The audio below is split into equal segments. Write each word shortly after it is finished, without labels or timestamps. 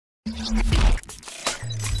Hi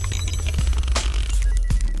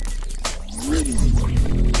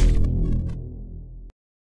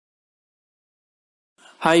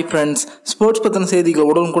friends, sports பற்றின செய்திகளை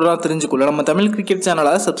உடனுக்குடன் தெரிஞ்சுக்கொள்ள நம்ம தமிழ் கிரிக்கெட்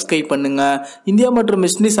சேனலை சப்ஸ்கிரைப் பண்ணுங்க. இந்தியா மற்றும்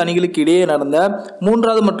வெஸ்ட் இண்டீஸ் அணிகளுக்கு இடையே நடந்த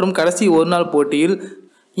மூன்றாவது மற்றும் கடைசி ஒருநாள் போட்டியில்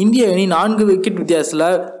இந்திய அணி 4 விக்கெட் வித்தியாசத்தில்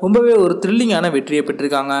ரொம்பவே ஒரு த்ரில்லிங்கான வெற்றியை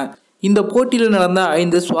பெற்றிருக்காங்க. இந்த போட்டியில் நடந்த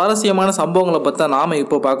 5 சுவாரஸ்யமான சம்பவங்களை பற்றி நாம்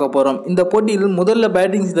இப்போ பார்க்க போகிறோம். இந்த போட்டியில் முதல்ல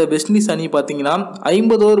பேட்டிங் செய்த வெஸ்ட் இண்டீஸ் அணி பார்த்தீங்கன்னா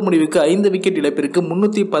 50 ஓவர் முடிவுக்கு 5 விக்கெட் இழப்பிற்கு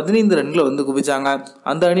 315 ரன்களை குவிச்சாங்க.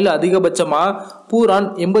 அந்த அணியில் அதிகபட்சமாக பூரான்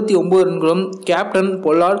 89 ரன்களும் கேப்டன்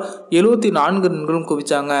பொல்லார்ட் 74 ரன்களும்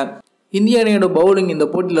குவிச்சாங்க. இந்திய அணியோட பவுலிங் இந்த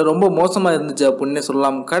போட்டியில் ரொம்ப மோசமாக இருந்துச்சு அப்படின்னு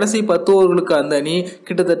சொல்லலாம். கடைசி 10 ஓவர்களுக்கு அந்த அணி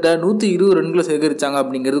கிட்டத்தட்ட 120 ரன்களை சேகரித்தாங்க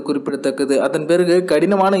அப்படிங்கிறது குறிப்பிடத்தக்கது. அதன் பிறகு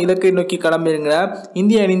கடினமான இலக்கை நோக்கி கிளம்பியிருக்கிற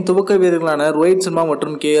இந்திய அணியின் துவக்க வீரர்களான ரோஹித் சர்மா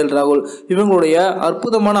மற்றும் ராகுல் இவங்களுடைய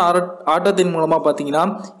அற்புதமான ஆட்டத்தின் மூலமாக பார்த்தீங்கன்னா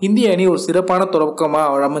இந்திய அணி ஒரு சிறப்பான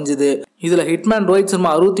தொடக்கமாக அமைஞ்சுது. இதில் ஹிட்மேன் ரோஹித் சர்மா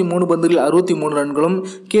 63 பந்துகளில் 63 ரன்களும்,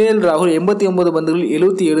 ராகுல் 89 பந்துகளில்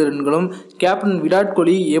 77 ரன்களும், கேப்டன் விராட்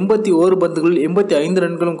கோலி 81 பந்துகளில் 85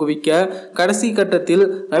 ரன்களும் குவிக்க கடைசி கட்டத்தில்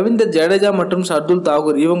ரவீந்திர ஜடேஜா மற்றும் ஷர்துல்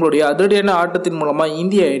தாக்கூர் இவங்களுடைய அதிரடியான ஆட்டத்தின் மூலமாக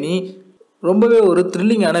இந்திய அணி ரொம்பவே ஒரு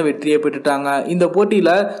த்ரில்லிங்கான வெற்றியை பெற்றுட்டாங்க. இந்த போட்டியில்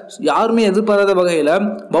யாருமே எதிர்பாராத வகையில்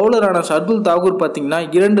பவுலரான ஷர்துல் தாக்கூர் பார்த்தீங்கன்னா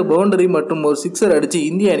 2 பவுண்டரி மற்றும் ஒரு சிக்ஸர் அடித்து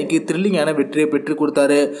இந்திய அணிக்கு த்ரில்லிங்கான வெற்றியை பெற்று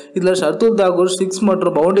கொடுத்தாரு. இதில் ஷர்துல் தாக்கூர் 6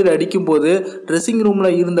 மற்றும் பவுண்டரி அடிக்கும் போது ட்ரெஸ்ஸிங் ரூமில்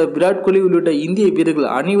இருந்த விராட் கோலி உள்ளிட்ட இந்திய வீரர்கள்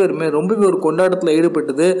அனைவருமே ரொம்பவே ஒரு கொண்டாட்டத்தில்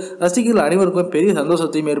ஈடுபட்டது ரசிகர்கள் அனைவருக்கும் பெரிய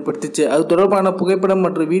சந்தோஷத்தையும் ஏற்படுத்திச்சு. அது தொடர்பான புகைப்படம்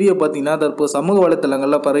மற்றும் வீடியோ பார்த்தீங்கன்னா தற்போது சமூக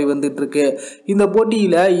வலைத்தளங்களில் பரவி வந்துட்டு இருக்கு. இந்த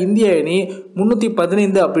போட்டியில் இந்திய அணி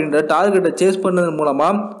 315 அப்படின்ற டார்கெட்டை சேஸ் பண்ணதன் மூலமா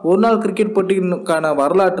ஒரு நாள் கிரிக்கெட் போட்டிக்கான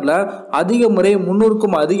வரலாற்றில் அதிக முறை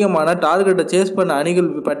 300க்கும் அதிகமான டார்கெட்டை சேஸ் பண்ண அணிகள்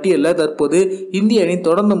பட்டியலில் தற்போது இந்திய அணி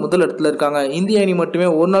தொடர்ந்து முதல் இடத்துல இருக்காங்க. இந்திய அணி மட்டுமே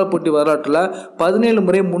ஒரு நாள் போட்டி வரலாற்றில் 17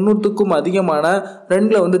 முறை 300க்கும் அதிகமான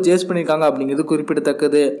ரன்களை சேஸ் பண்ணியிருக்காங்க அப்படிங்கிறது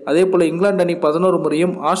குறிப்பிடத்தக்கது. அதே போல இங்கிலாந்து அணி 11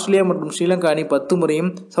 முறையும், ஆஸ்திரேலியா மற்றும் ஸ்ரீலங்கா அணி 10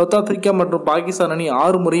 முறையும், சவுத் ஆப்பிரிக்கா மற்றும் பாகிஸ்தான் அணி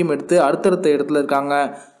 6 முறையும் எடுத்து அடுத்தடுத்த இடத்துல இருக்காங்க.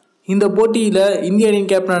 இந்த போட்டியில் இந்திய அணியின்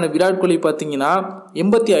கேப்டனான விராட் கோலி பார்த்தீங்கன்னா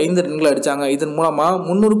 85 ரன்கள் அடித்தாங்க. இதன் மூலமாக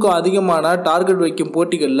 300க்கும் அதிகமான டார்கெட் வைக்கும்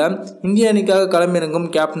போட்டிகளில் இந்திய அணிக்காக களமிறங்கும்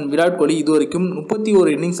கேப்டன் விராட் கோலி இதுவரைக்கும்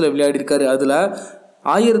 31 இன்னிங்ஸில் விளையாடிருக்காரு. அதில்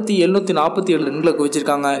 1747 ரன்களை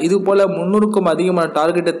குவிச்சிருக்காங்க. இது போல் 300க்கும் அதிகமான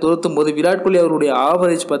டார்கெட்டை துரத்தும் போது விராட் கோலி அவருடைய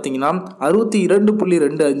ஆவரேஜ் பார்த்தீங்கன்னா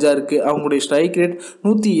 62.25 இருக்கு. அவங்களுடைய ஸ்ட்ரைக் ரேட்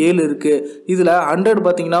 107 இருக்கு. இதில் 100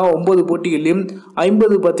 பார்த்தீங்கன்னா 9 போட்டிகளையும்,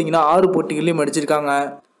 50 பார்த்தீங்கன்னா 6 போட்டிகளையும் அடிச்சிருக்காங்க.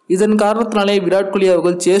 இதன் காரணத்தினாலே விராட் கோலி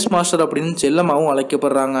அவர்கள் சேஸ் மாஸ்டர் அப்படின்னு செல்லமாகவும்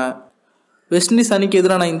அழைக்கப்படுறாங்க. வெஸ்ட் இண்டீஸ் அணிக்கு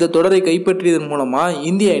எதிரான இந்த தொடரை கைப்பற்றியதன் மூலமாக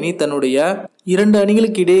இந்திய அணி தன்னுடைய 2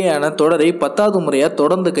 அணிகளுக்கு இடையேயான தொடரை 10வது முறையாக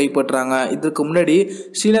தொடர்ந்து கைப்பற்றாங்க. இதற்கு முன்னாடி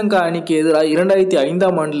ஸ்ரீலங்கா அணிக்கு எதிராக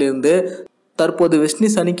 2005ஆம் ஆண்டிலிருந்து தற்போது வெஸ்ட்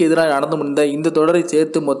இண்டீஸ் அணிக்கு எதிராக நடந்து முடிந்த இந்த தொடரை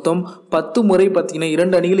சேர்த்து மொத்தம் 10 முறை பார்த்தீங்கன்னா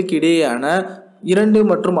 2 அணிகளுக்கு இடையேயான 2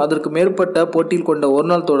 மற்றும் அதற்கு மேற்பட்ட போட்டியில் கொண்ட ஒரு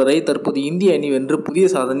நாள் தொடரை தற்போது இந்திய அணி வென்று புதிய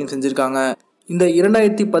சாதனையும் செஞ்சிருக்காங்க. இந்த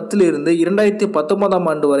 2010 இருந்து 2019ஆம்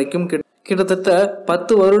ஆண்டு வரைக்கும் கிட்டத்தட்ட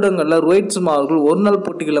 10 வருடங்களில் ரோஹித் சர்மா அவர்கள் ஒரு நாள்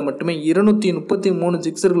போட்டிகளில் மட்டுமே 233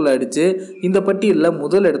 சிக்ஸர்கள் அடித்து இந்த பட்டியலில்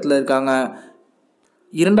முதல் இடத்துல இருக்காங்க.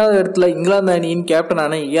 2வது இடத்துல இங்கிலாந்து அணியின்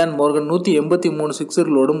கேப்டனான இயான் மோர்கன் 183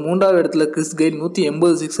 சிக்ஸர்களோடும், 3வது இடத்துல கிறிஸ் கெயில்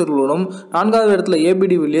 180 சிக்ஸர்களோடும், 4வது இடத்துல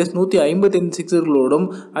ஏபிடி வில்லியர்ஸ் 155 சிக்ஸர்களோடும்,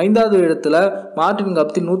 5வது இடத்துல மார்டின்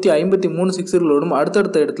கப்தில் 153 சிக்ஸர்களோடும்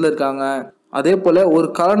அடுத்தடுத்த இடத்துல இருக்காங்க. அதே போல ஒரு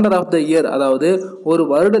காலண்டர் ஆஃப் த இயர், அதாவது ஒரு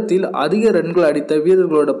வருடத்தில் அதிக ரன்கள் அடித்த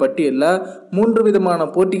வீரர்களோட பட்டியலில் 3 விதமான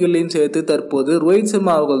போட்டிகளையும் சேர்த்து தற்போது ரோஹித்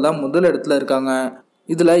சர்மா அவர்கள் தான் முதல் இடத்துல இருக்காங்க.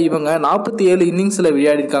 இதில் இவங்க 47 இன்னிங்ஸில்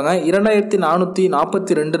விளையாடிருக்காங்க.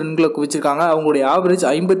 2442 ரன்களை குவிச்சிருக்காங்க. அவங்களுடைய ஆவரேஜ்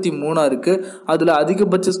 53 இருக்குது. அதில்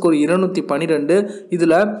அதிகபட்ச ஸ்கோர் 212.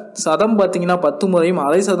 இதில் சதம் பார்த்தீங்கன்னா 10 முறையும்,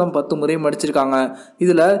 அரை சதம் 10 முறையும் அடிச்சிருக்காங்க.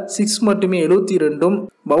 இதில் 6 மட்டுமே 72ம்,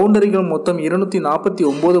 பவுண்டரிகள் மொத்தம்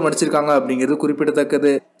 249 அடிச்சிருக்காங்க அப்படிங்கிறது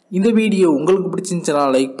குறிப்பிடத்தக்கது. இந்த வீடியோ உங்களுக்கு பிடிச்சிருந்துச்சுன்னா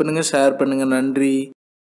லைக் பண்ணுங்கள், ஷேர் பண்ணுங்கள். நன்றி.